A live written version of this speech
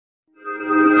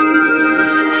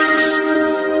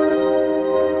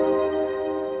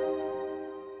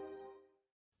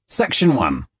Section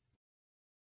 1.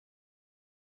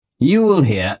 You will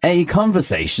hear a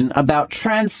conversation about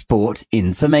transport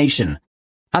information,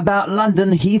 about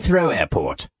London Heathrow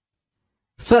Airport.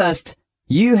 First,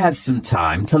 you have some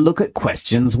time to look at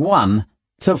questions 1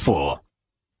 to 4.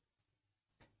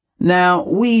 Now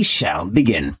we shall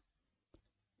begin.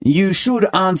 You should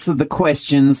answer the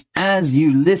questions as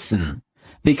you listen,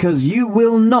 because you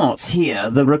will not hear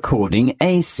the recording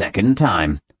a second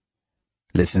time.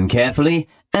 Listen carefully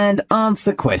and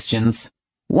answer questions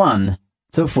 1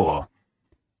 to 4.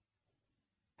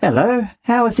 Hello,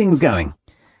 how are things going?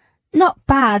 Not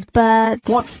bad, but...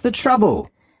 What's the trouble?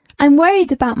 I'm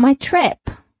worried about my trip.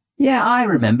 Yeah, I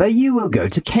remember you will go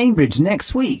to Cambridge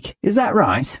next week. Is that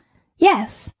right?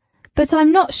 Yes, but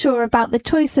I'm not sure about the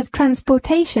choice of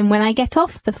transportation when I get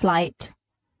off the flight.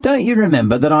 Don't you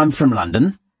remember that I'm from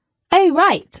London? Oh,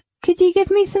 right. Could you give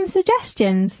me some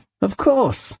suggestions? Of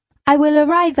course. I will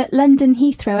arrive at London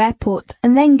Heathrow Airport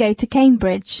and then go to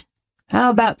Cambridge. How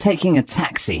about taking a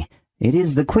taxi? It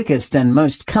is the quickest and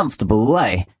most comfortable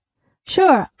way.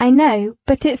 Sure, I know,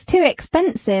 but it's too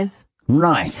expensive.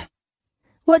 Right.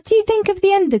 What do you think of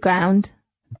the Underground?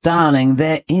 Darling,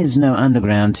 there is no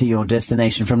Underground to your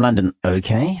destination from London,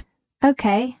 okay?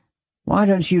 Okay. Why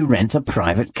don't you rent a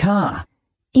private car?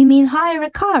 You mean hire a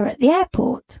car at the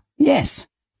airport? Yes.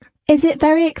 Is it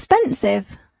very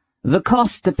expensive? The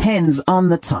cost depends on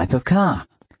the type of car.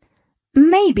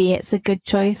 Maybe it's a good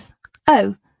choice.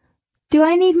 Oh, do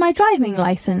I need my driving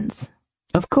licence?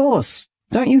 Of course.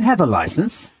 Don't you have a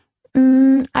licence?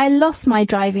 I lost my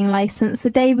driving licence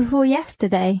the day before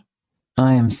yesterday.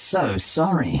 I am so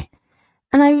sorry.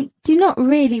 And I do not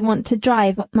really want to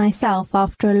drive myself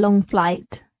after a long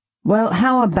flight. Well,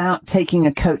 how about taking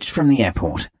a coach from the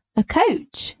airport? A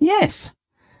coach? Yes.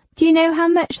 Do you know how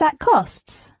much that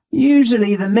costs?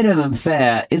 Usually the minimum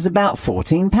fare is about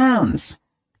 £14.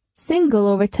 Single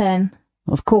or return?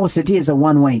 Of course, it is a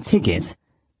one-way ticket.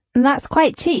 And that's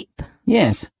quite cheap.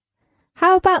 Yes.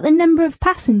 How about the number of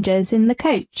passengers in the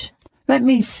coach? Let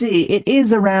me see, it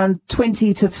is around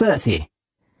 20 to 30.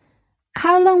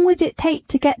 How long would it take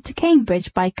to get to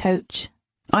Cambridge by coach?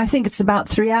 I think it's about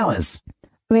 3 hours.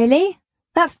 Really?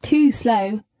 That's too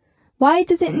slow. Why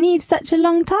does it need such a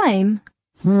long time?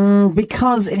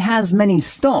 Because it has many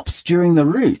stops during the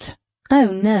route. Oh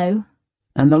no.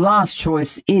 And the last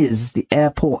choice is the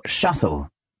airport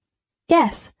shuttle.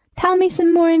 Yes, tell me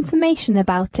some more information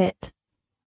about it.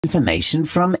 Information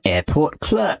from airport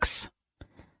clerks.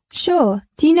 Sure.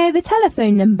 Do you know the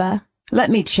telephone number?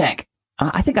 Let me check.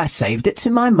 I think I saved it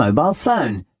to my mobile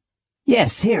phone.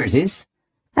 Yes, here it is.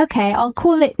 Okay, I'll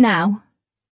call it now.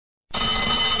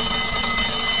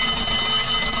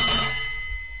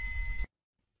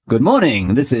 Good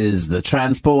morning. This is the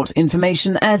transport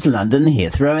information at London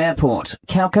Heathrow Airport.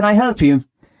 How can I help you?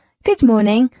 Good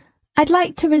morning. I'd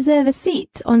like to reserve a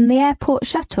seat on the airport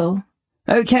shuttle.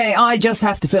 Okay, I just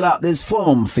have to fill out this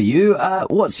form for you.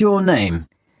 What's your name?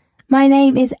 My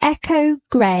name is Echo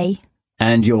Gray.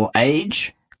 And your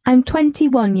age? I'm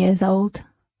 21 years old.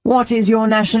 What is your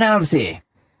nationality?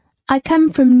 I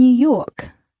come from New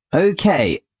York.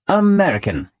 Okay,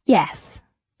 American. Yes.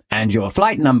 And your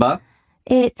flight number?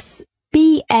 It's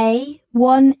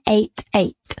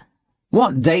BA188.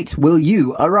 What date will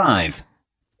you arrive?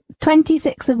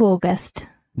 26th of August.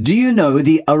 Do you know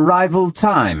the arrival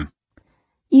time?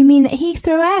 You mean at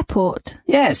Heathrow Airport?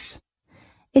 Yes.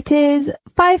 It is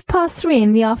 3:05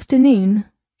 in the afternoon.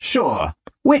 Sure.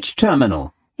 Which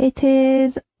terminal? It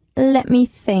is... let me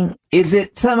think. Is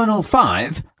it Terminal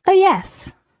 5? Oh,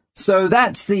 yes. So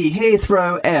that's the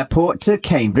Heathrow Airport to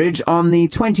Cambridge on the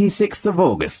 26th of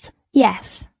August.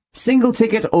 Yes. Single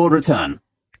ticket or return?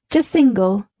 Just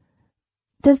single.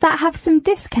 Does that have some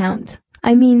discount?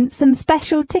 I mean, some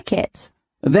special tickets?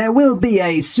 There will be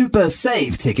a Super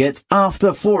Save ticket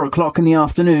after 4 o'clock in the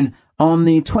afternoon on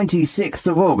the 26th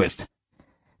of August.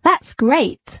 That's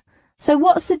great. So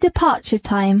what's the departure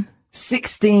time?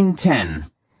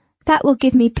 16:10. That will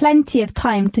give me plenty of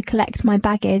time to collect my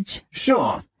baggage.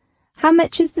 Sure. How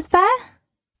much is the fare?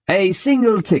 A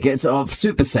single ticket of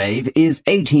Super Save is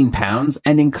 £18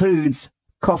 and includes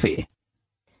coffee.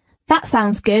 That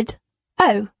sounds good.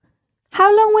 Oh,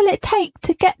 how long will it take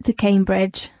to get to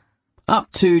Cambridge?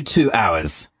 Up to 2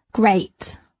 hours.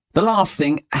 Great. The last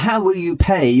thing, how will you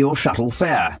pay your shuttle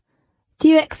fare? Do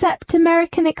you accept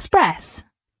American Express?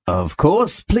 Of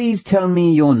course. Please tell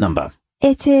me your number.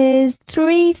 It is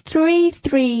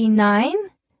 3339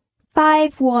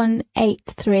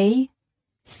 5183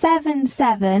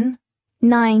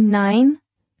 7799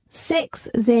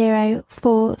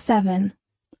 6047.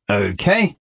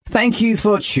 Okay. Thank you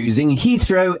for choosing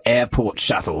Heathrow Airport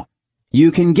Shuttle. You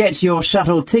can get your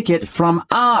shuttle ticket from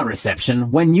our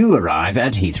reception when you arrive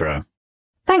at Heathrow.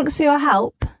 Thanks for your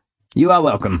help. You are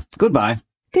welcome. Goodbye.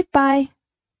 Goodbye.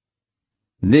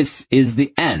 This is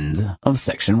the end of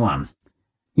section 1.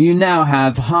 You now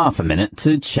have half a minute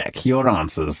to check your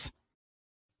answers.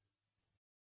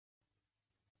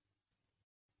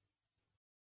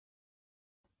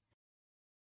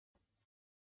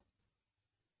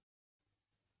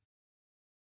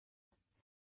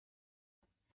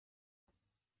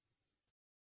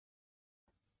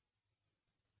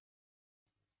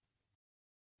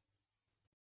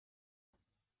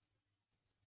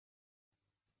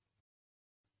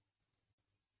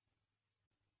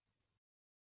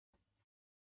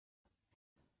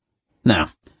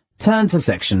 Now, turn to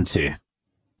section 2.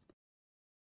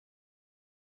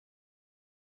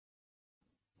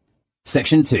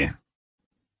 Section 2.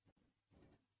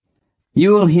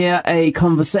 You will hear a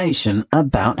conversation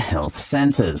about health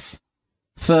centres.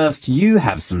 First, you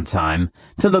have some time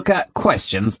to look at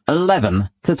questions 11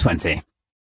 to 20.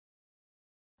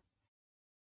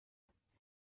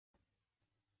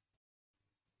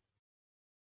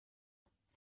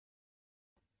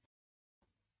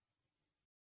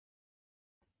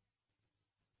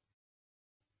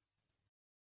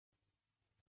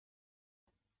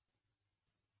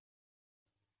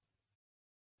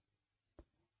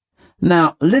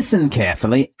 Now, listen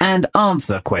carefully and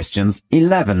answer questions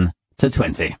 11 to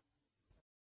 20.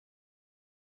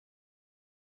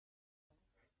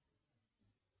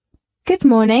 Good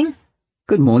morning.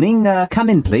 Good morning.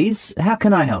 Come in, please. How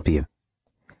can I help you?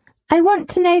 I want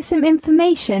to know some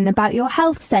information about your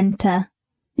health centre.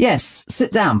 Yes,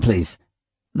 sit down, please.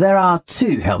 There are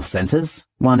 2 health centres.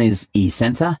 One is East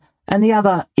Centre and the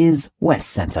other is West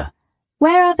Centre.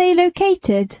 Where are they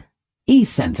located?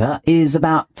 East Centre is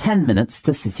about 10 minutes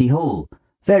to City Hall.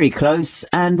 Very close,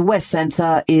 and West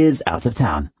Centre is out of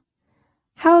town.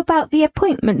 How about the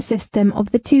appointment system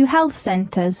of the 2 health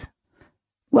centres?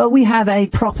 Well, we have a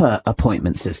proper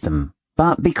appointment system,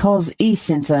 but because East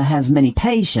Centre has many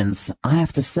patients, I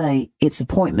have to say its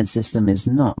appointment system is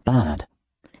not bad.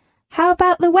 How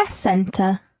about the West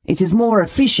Centre? It is more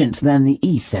efficient than the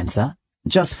East Centre,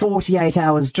 just 48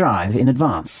 hours drive in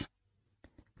advance.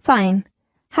 Fine.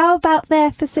 How about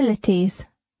their facilities?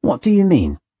 What do you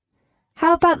mean?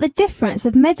 How about the difference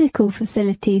of medical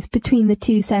facilities between the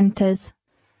 2 centres?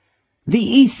 The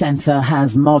East Centre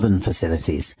has modern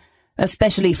facilities,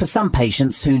 especially for some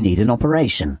patients who need an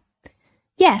operation.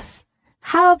 Yes.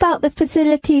 How about the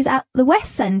facilities at the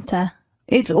West Centre?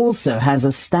 It also has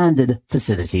a standard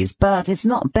facilities, but it's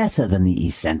not better than the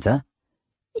East Centre.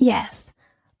 Yes.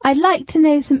 I'd like to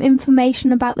know some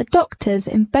information about the doctors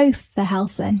in both the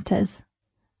health centres.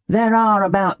 There are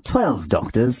about 12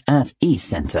 doctors at East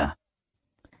Centre.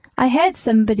 I heard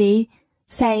somebody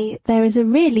say there is a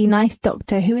really nice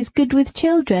doctor who is good with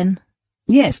children.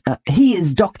 Yes, he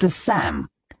is Dr. Sam.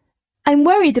 I'm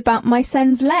worried about my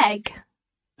son's leg.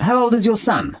 How old is your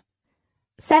son?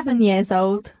 7 years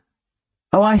old.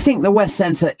 Oh, I think the West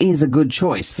Centre is a good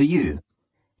choice for you.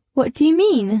 What do you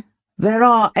mean? There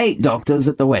are 8 doctors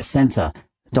at the West Centre.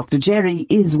 Dr. Jerry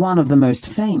is one of the most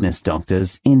famous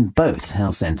doctors in both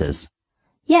health centres.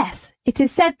 Yes, it is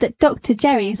said that Dr.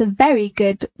 Jerry is very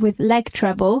good with leg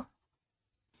trouble.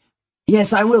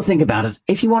 Yes, I will think about it.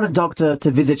 If you want a doctor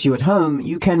to visit you at home,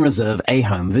 you can reserve a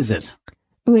home visit.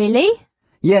 Really?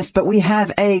 Yes, but we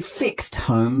have a fixed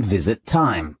home visit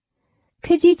time.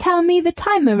 Could you tell me the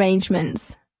time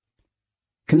arrangements?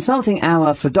 Consulting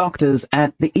hour for doctors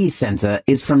at the East Centre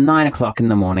is from 9 o'clock in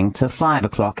the morning to 5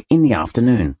 o'clock in the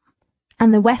afternoon.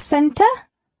 And the West Centre?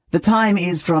 The time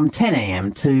is from 10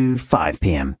 a.m. to 5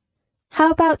 p.m.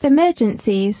 How about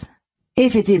emergencies?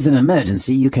 If it is an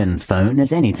emergency, you can phone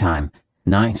at any time,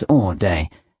 night or day.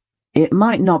 It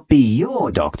might not be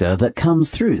your doctor that comes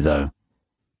through, though.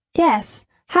 Yes.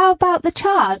 How about the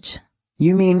charge?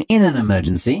 You mean in an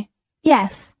emergency?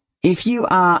 Yes. If you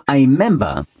are a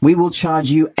member, we will charge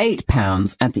you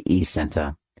 £8 at the East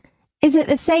Centre. Is it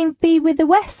the same fee with the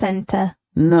West Centre?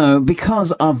 No,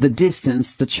 because of the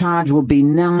distance, the charge will be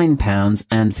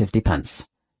 £9.50.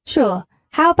 Sure.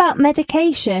 How about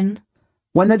medication?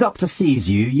 When the doctor sees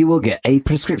you, you will get a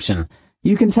prescription.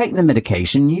 You can take the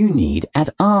medication you need at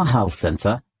our health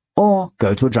centre or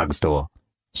go to a drugstore.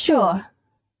 Sure.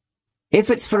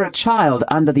 If it's for a child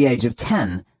under the age of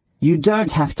 10, you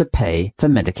don't have to pay for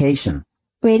medication.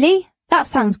 Really? That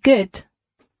sounds good.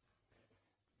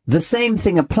 The same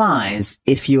thing applies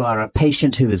if you are a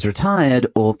patient who is retired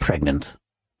or pregnant.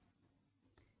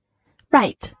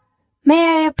 Right. May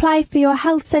I apply for your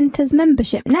health centre's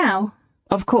membership now?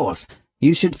 Of course,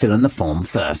 you should fill in the form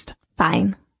first.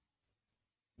 Fine.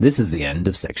 This is the end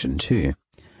of section 2.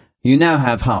 You now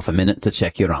have half a minute to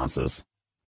check your answers.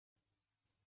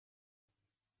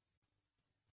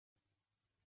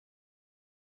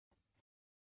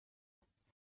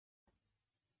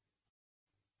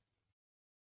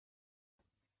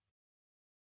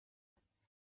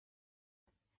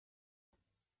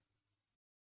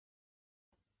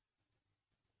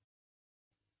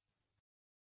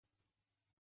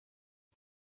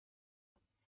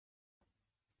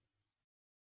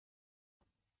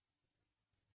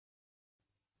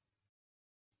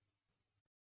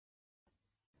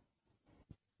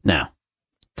 Now,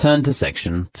 turn to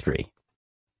section 3.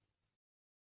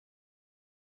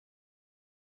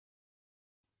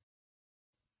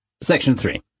 Section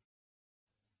 3.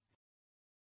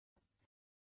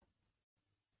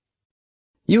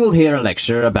 You will hear a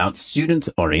lecture about student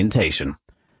orientation.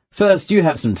 First, you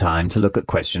have some time to look at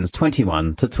questions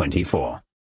 21 to 24.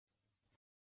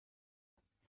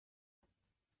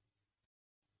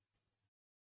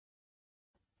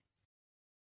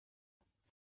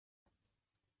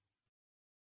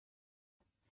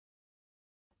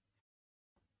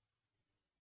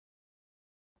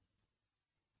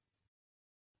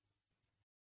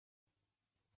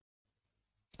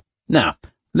 Now,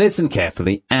 listen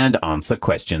carefully and answer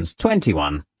questions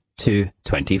 21 to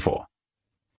 24.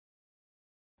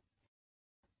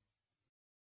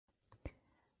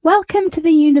 Welcome to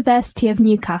the University of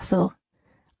Newcastle.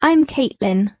 I'm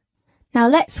Caitlin. Now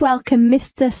let's welcome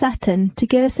Mr. Sutton to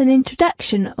give us an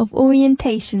introduction of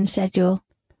orientation schedule.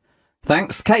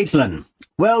 Thanks, Caitlin.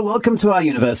 Well, welcome to our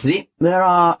university. There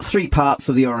are 3 parts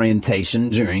of the orientation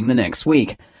during the next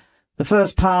week. The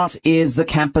first part is the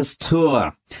campus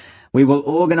tour. We will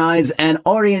organize an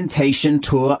orientation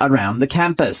tour around the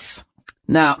campus.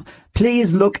 Now,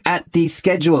 please look at the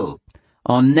schedule.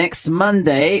 On next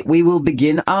Monday, we will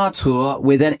begin our tour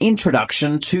with an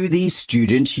introduction to the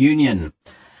Student Union.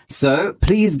 So,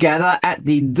 please gather at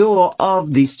the door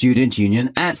of the Student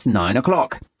Union at 9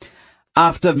 o'clock.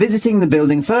 After visiting the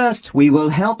building first, we will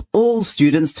help all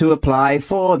students to apply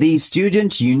for the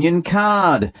Student Union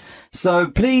card.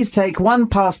 So please take one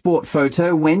passport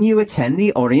photo when you attend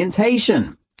the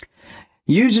orientation.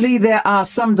 Usually there are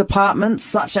some departments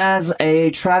such as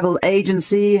a travel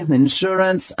agency,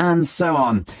 insurance, and so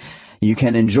on. You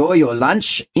can enjoy your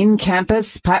lunch in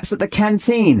campus, perhaps at the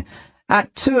canteen.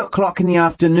 At 2 o'clock in the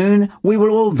afternoon, we will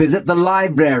all visit the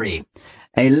library.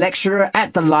 A lecturer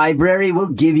at the library will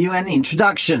give you an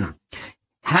introduction.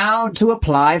 How to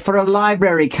apply for a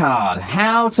library card,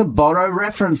 how to borrow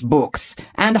reference books,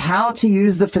 and how to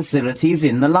use the facilities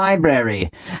in the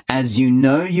library. As you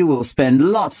know, you will spend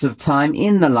lots of time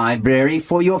in the library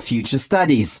for your future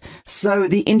studies, so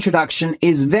the introduction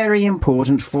is very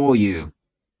important for you.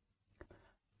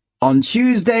 On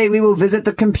Tuesday, we will visit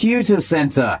the computer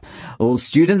center. All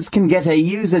students can get a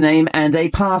username and a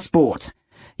passport.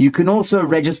 You can also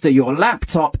register your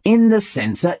laptop in the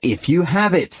center if you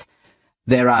have it.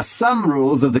 There are some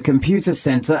rules of the computer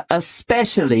center,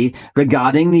 especially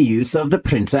regarding the use of the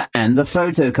printer and the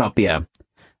photocopier.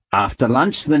 After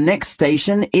lunch, the next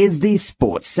station is the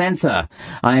sports center.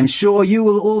 I am sure you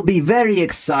will all be very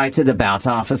excited about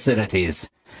our facilities.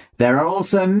 There are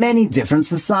also many different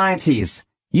societies.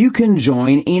 You can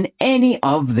join in any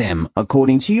of them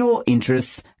according to your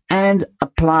interests and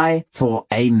apply for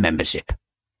a membership.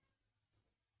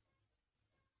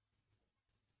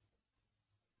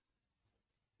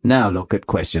 Now look at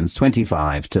questions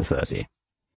 25 to 30.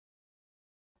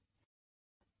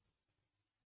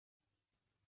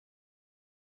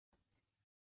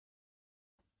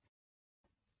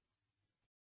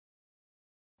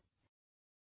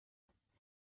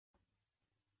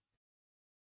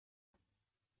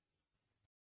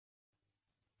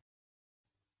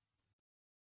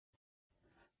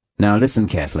 Now listen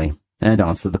carefully and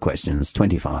answer the questions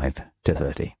 25 to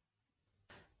 30.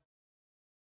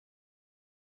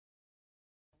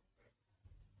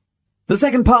 The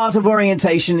second part of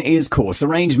orientation is course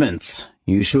arrangements.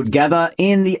 You should gather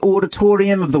in the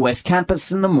auditorium of the West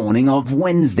Campus in the morning of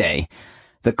Wednesday.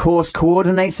 The course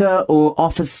coordinator or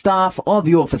office staff of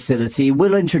your facility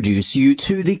will introduce you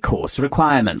to the course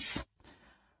requirements.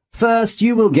 First,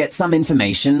 you will get some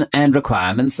information and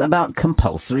requirements about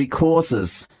compulsory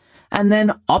courses, and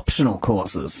then optional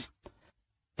courses.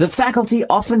 The faculty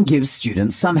often gives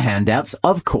students some handouts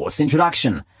of course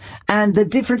introduction and the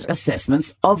different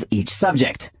assessments of each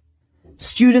subject.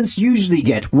 Students usually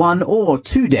get 1 or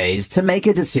 2 days to make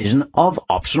a decision of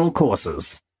optional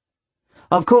courses.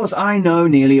 Of course, I know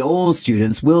nearly all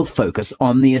students will focus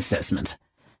on the assessment.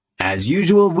 As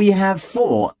usual, we have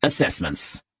 4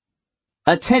 assessments.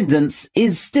 Attendance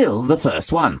is still the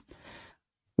first one.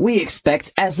 We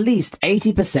expect at least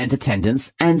 80%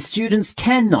 attendance and students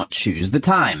cannot choose the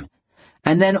time.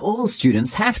 And then all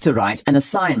students have to write an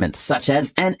assignment such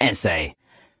as an essay.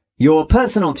 Your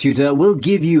personal tutor will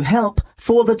give you help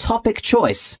for the topic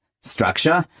choice,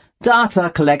 structure, data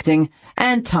collecting,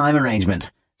 and time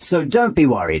arrangement, so don't be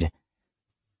worried.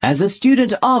 As a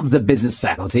student of the business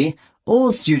faculty,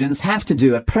 all students have to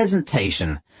do a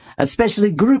presentation,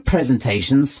 especially group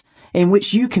presentations, in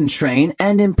which you can train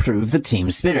and improve the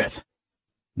team spirit.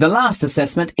 The last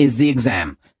assessment is the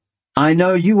exam. I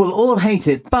know you will all hate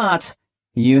it, but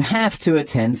you have to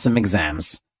attend some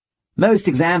exams. Most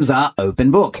exams are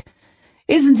open book.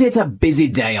 Isn't it a busy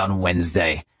day on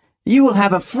Wednesday? You will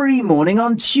have a free morning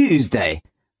on Tuesday.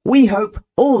 We hope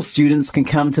all students can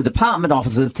come to department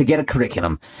offices to get a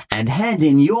curriculum and hand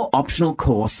in your optional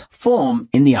course form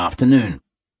in the afternoon.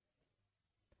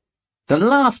 The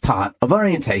last part of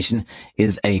orientation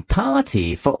is a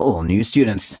party for all new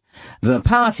students. The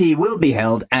party will be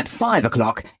held at 5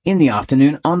 o'clock in the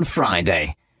afternoon on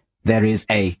Friday. There is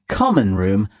a common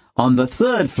room on the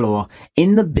 3rd floor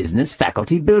in the business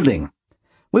faculty building.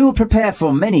 We will prepare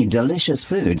for many delicious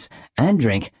foods and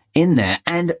drink in there,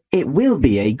 and it will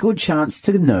be a good chance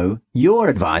to know your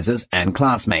advisors and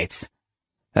classmates.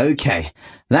 Okay,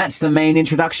 that's the main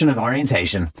introduction of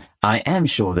orientation. I am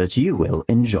sure that you will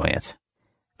enjoy it.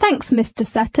 Thanks, Mr.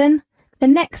 Sutton. The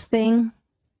next thing...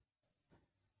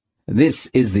 This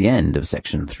is the end of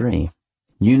section 3.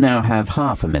 You now have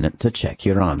half a minute to check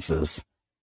your answers.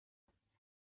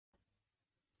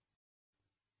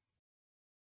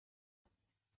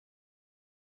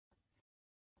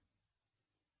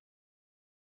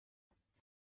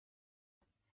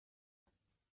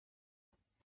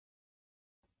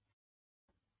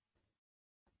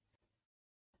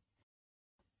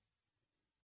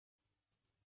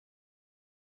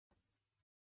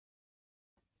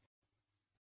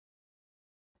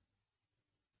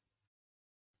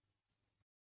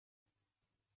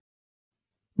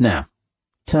 Now,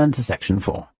 turn to section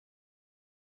 4.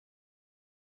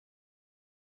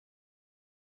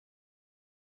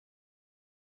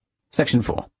 Section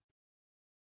 4.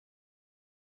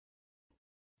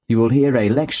 You will hear a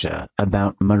lecture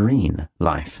about marine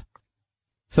life.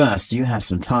 First, you have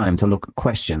some time to look at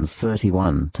questions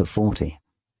 31 to 40.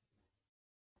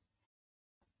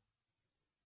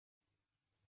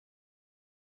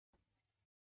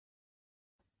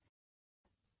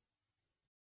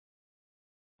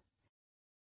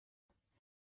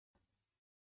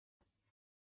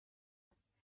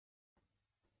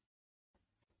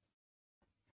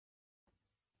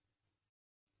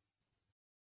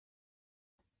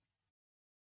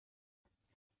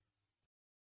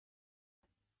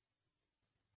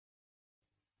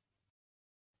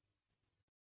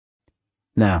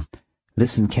 Now,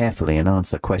 listen carefully and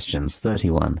answer questions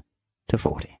 31 to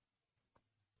 40.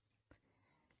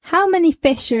 How many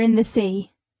fish are in the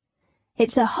sea?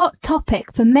 It's a hot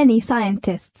topic for many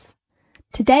scientists.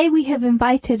 Today we have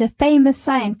invited a famous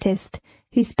scientist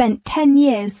who spent 10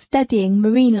 years studying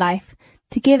marine life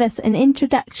to give us an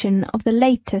introduction of the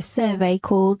latest survey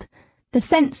called The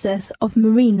Census of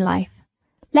Marine Life.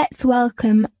 Let's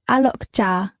welcome Alok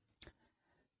Jha.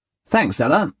 Thanks,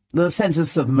 Ella. The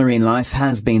Census of Marine Life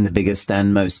has been the biggest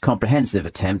and most comprehensive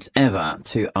attempt ever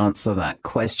to answer that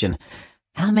question.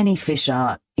 How many fish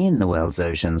are in the world's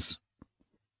oceans?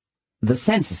 The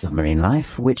Census of Marine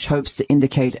Life, which hopes to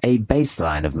indicate a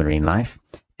baseline of marine life,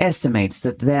 estimates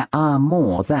that there are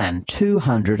more than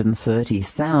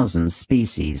 230,000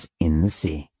 species in the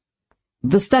sea.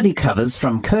 The study covers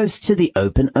from coast to the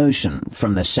open ocean,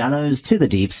 from the shallows to the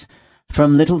deeps,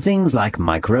 from little things like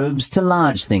microbes to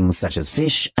large things such as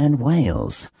fish and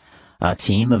whales. A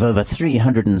team of over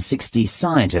 360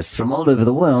 scientists from all over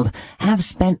the world have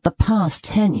spent the past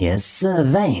 10 years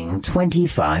surveying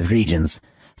 25 regions,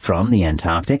 from the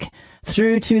Antarctic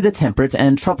through to the temperate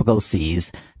and tropical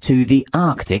seas to the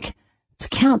Arctic, to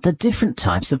count the different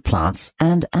types of plants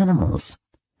and animals.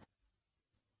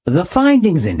 The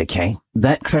findings indicate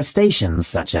that crustaceans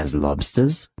such as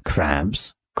lobsters,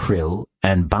 crabs, krill,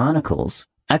 and barnacles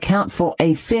account for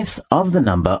 1/5 of the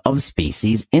number of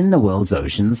species in the world's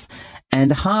oceans,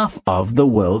 and half of the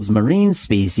world's marine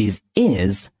species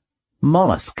is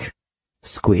mollusk,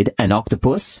 squid and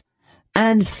octopus,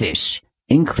 and fish,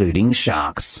 including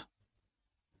sharks.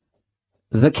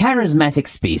 The charismatic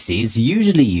species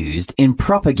usually used in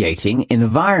propagating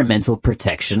environmental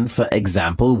protection, for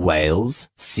example whales,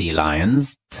 sea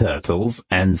lions, turtles,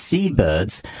 and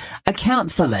seabirds,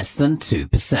 account for less than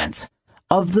 2%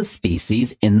 of the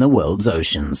species in the world's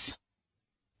oceans.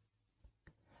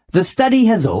 The study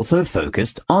has also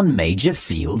focused on major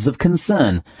fields of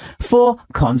concern for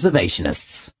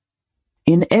conservationists.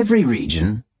 In every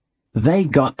region, they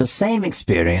got the same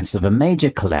experience of a major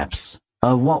collapse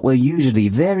of what were usually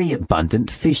very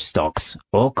abundant fish stocks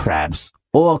or crabs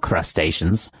or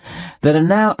crustaceans that are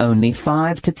now only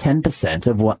 5 to 10%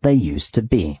 of what they used to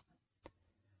be.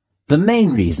 The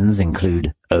main reasons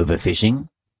include overfishing,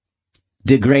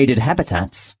 degraded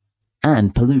habitats,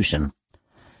 and pollution.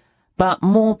 But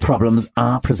more problems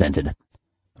are presented.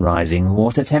 Rising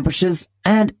water temperatures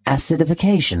and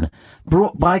acidification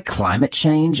brought by climate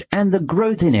change and the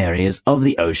growth in areas of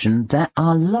the ocean that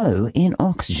are low in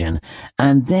oxygen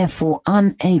and therefore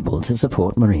unable to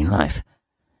support marine life.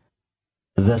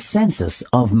 The census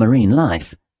of marine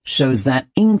life shows that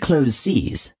enclosed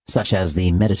seas, such as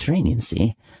the Mediterranean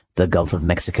Sea, the Gulf of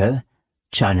Mexico,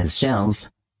 China's shells,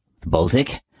 the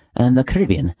Baltic, and the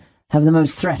Caribbean, have the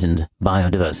most threatened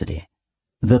biodiversity.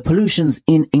 The pollutions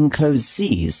in enclosed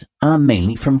seas are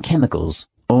mainly from chemicals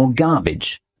or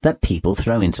garbage that people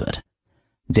throw into it.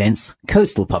 Dense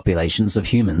coastal populations of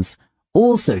humans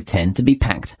also tend to be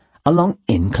packed along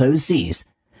enclosed seas,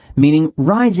 meaning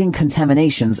rising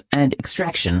contaminations and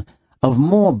extraction of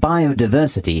more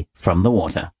biodiversity from the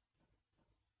water.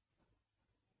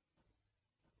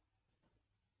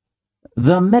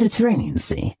 The Mediterranean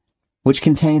Sea, which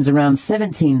contains around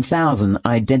 17,000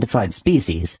 identified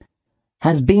species,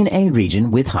 has been a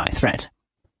region with high threat.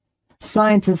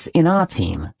 Scientists in our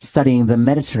team studying the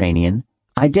Mediterranean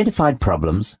identified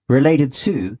problems related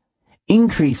to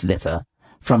increased litter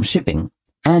from shipping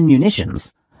and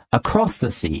munitions across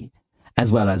the sea,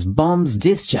 as well as bombs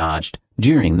discharged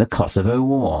during the Kosovo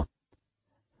War.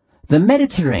 The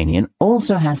Mediterranean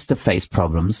also has to face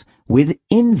problems with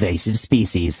invasive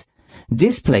species,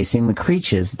 displacing the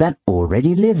creatures that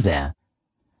already live there.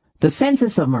 The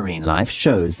census of marine life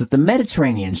shows that the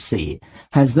Mediterranean Sea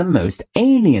has the most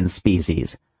alien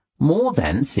species, more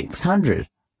than 600,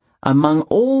 among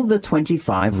all the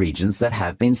 25 regions that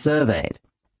have been surveyed.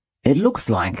 It looks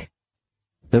like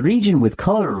the region with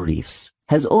coral reefs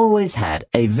has always had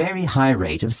a very high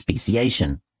rate of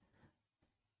speciation.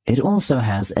 It also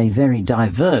has a very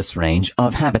diverse range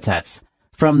of habitats,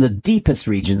 from the deepest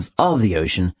regions of the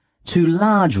ocean to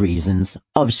large regions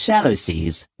of shallow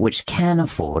seas which can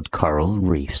afford coral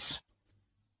reefs.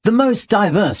 The most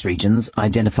diverse regions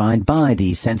identified by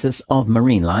the Census of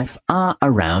Marine Life are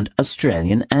around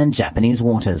Australian and Japanese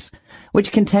waters,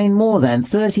 which contain more than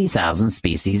 30,000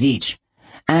 species each,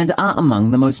 and are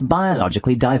among the most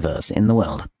biologically diverse in the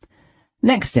world.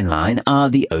 Next in line are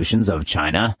the oceans of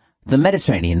China, the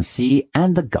Mediterranean Sea,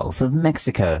 and the Gulf of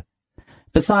Mexico.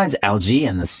 Besides algae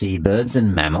and the seabirds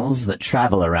and mammals that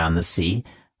travel around the sea,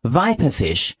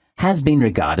 viperfish has been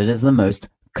regarded as the most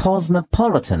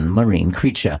cosmopolitan marine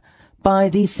creature by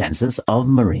the Census of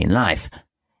Marine Life.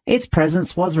 Its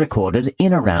presence was recorded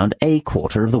in around a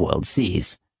quarter of the world's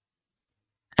seas.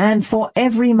 And for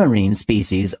every marine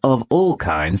species of all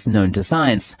kinds known to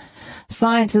science,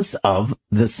 scientists of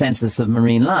the Census of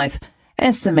Marine Life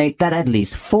estimate that at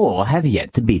least 4 have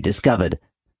yet to be discovered.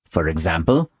 For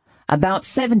example, about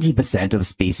 70% of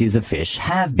species of fish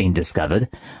have been discovered,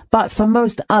 but for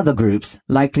most other groups,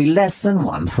 likely less than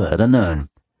 1/3 are known.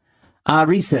 Our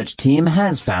research team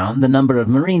has found the number of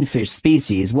marine fish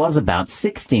species was about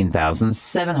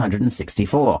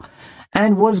 16,764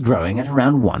 and was growing at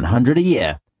around 100 a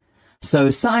year. So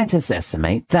scientists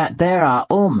estimate that there are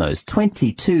almost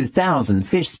 22,000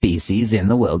 fish species in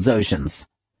the world's oceans.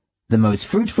 The most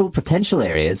fruitful potential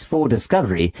areas for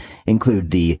discovery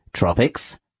include the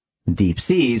tropics, deep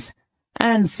seas,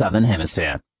 and southern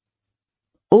hemisphere.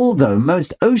 Although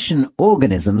most ocean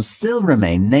organisms still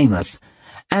remain nameless,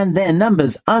 and their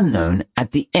numbers unknown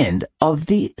at the end of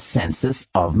the Census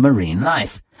of Marine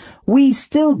Life, we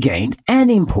still gained an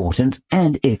important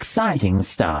and exciting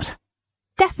start.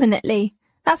 Definitely.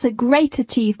 That's a great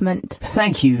achievement.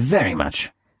 Thank you very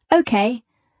much. Okay.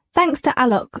 Thanks to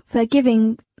Alok for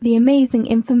giving the amazing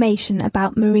information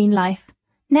about marine life.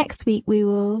 Next week we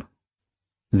will...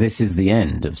 This is the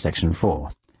end of section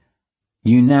 4.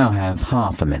 You now have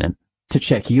half a minute to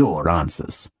check your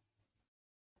answers.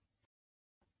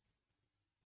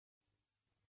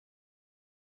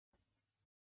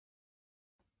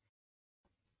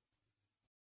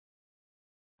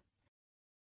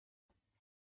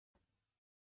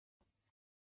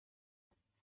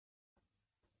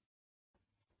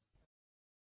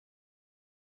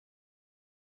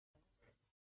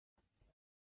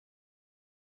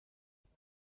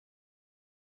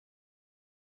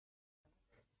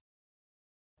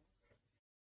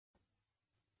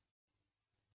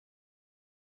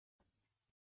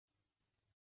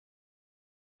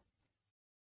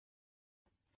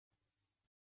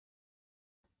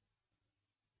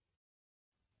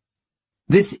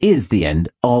 This is the end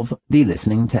of the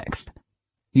listening text.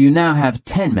 You now have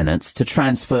 10 minutes to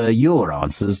transfer your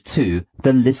answers to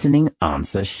the listening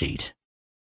answer sheet.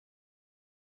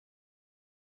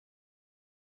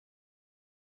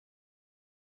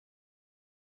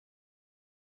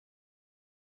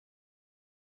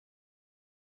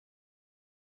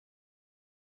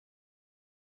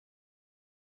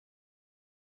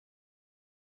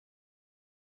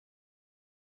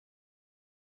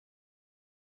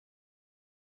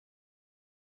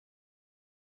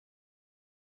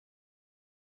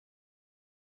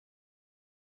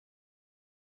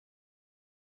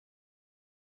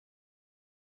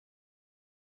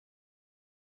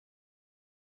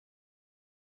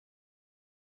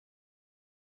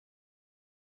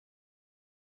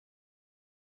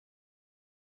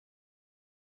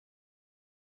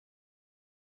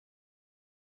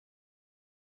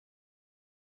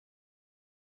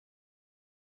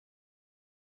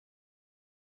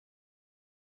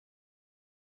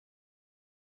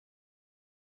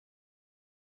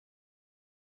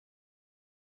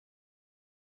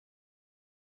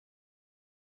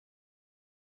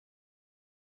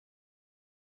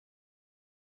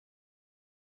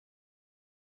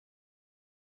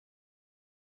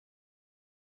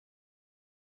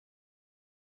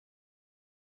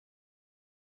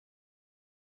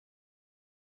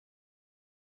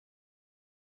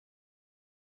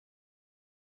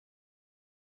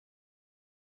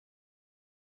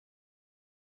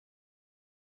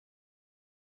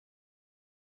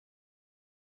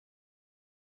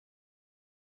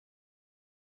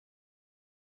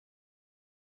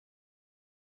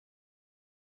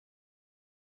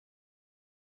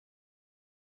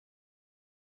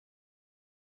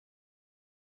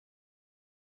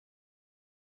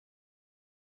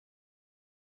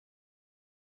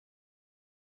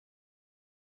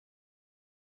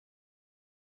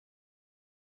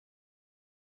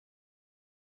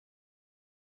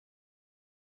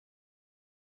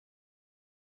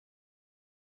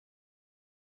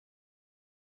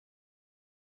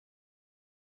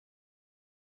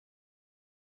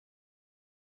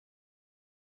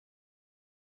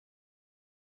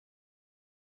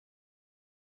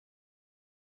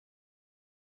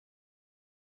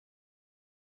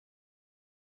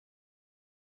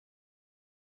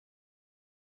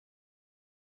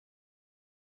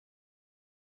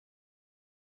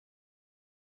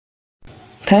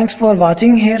 Thanks for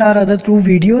watching. Here are other 2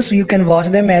 videos. You can watch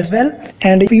them as well.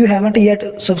 And if you haven't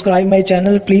yet subscribed my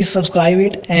channel, please subscribe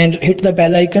it and hit the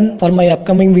bell icon for my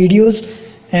upcoming videos,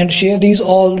 and share these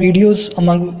all videos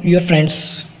among your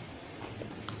friends.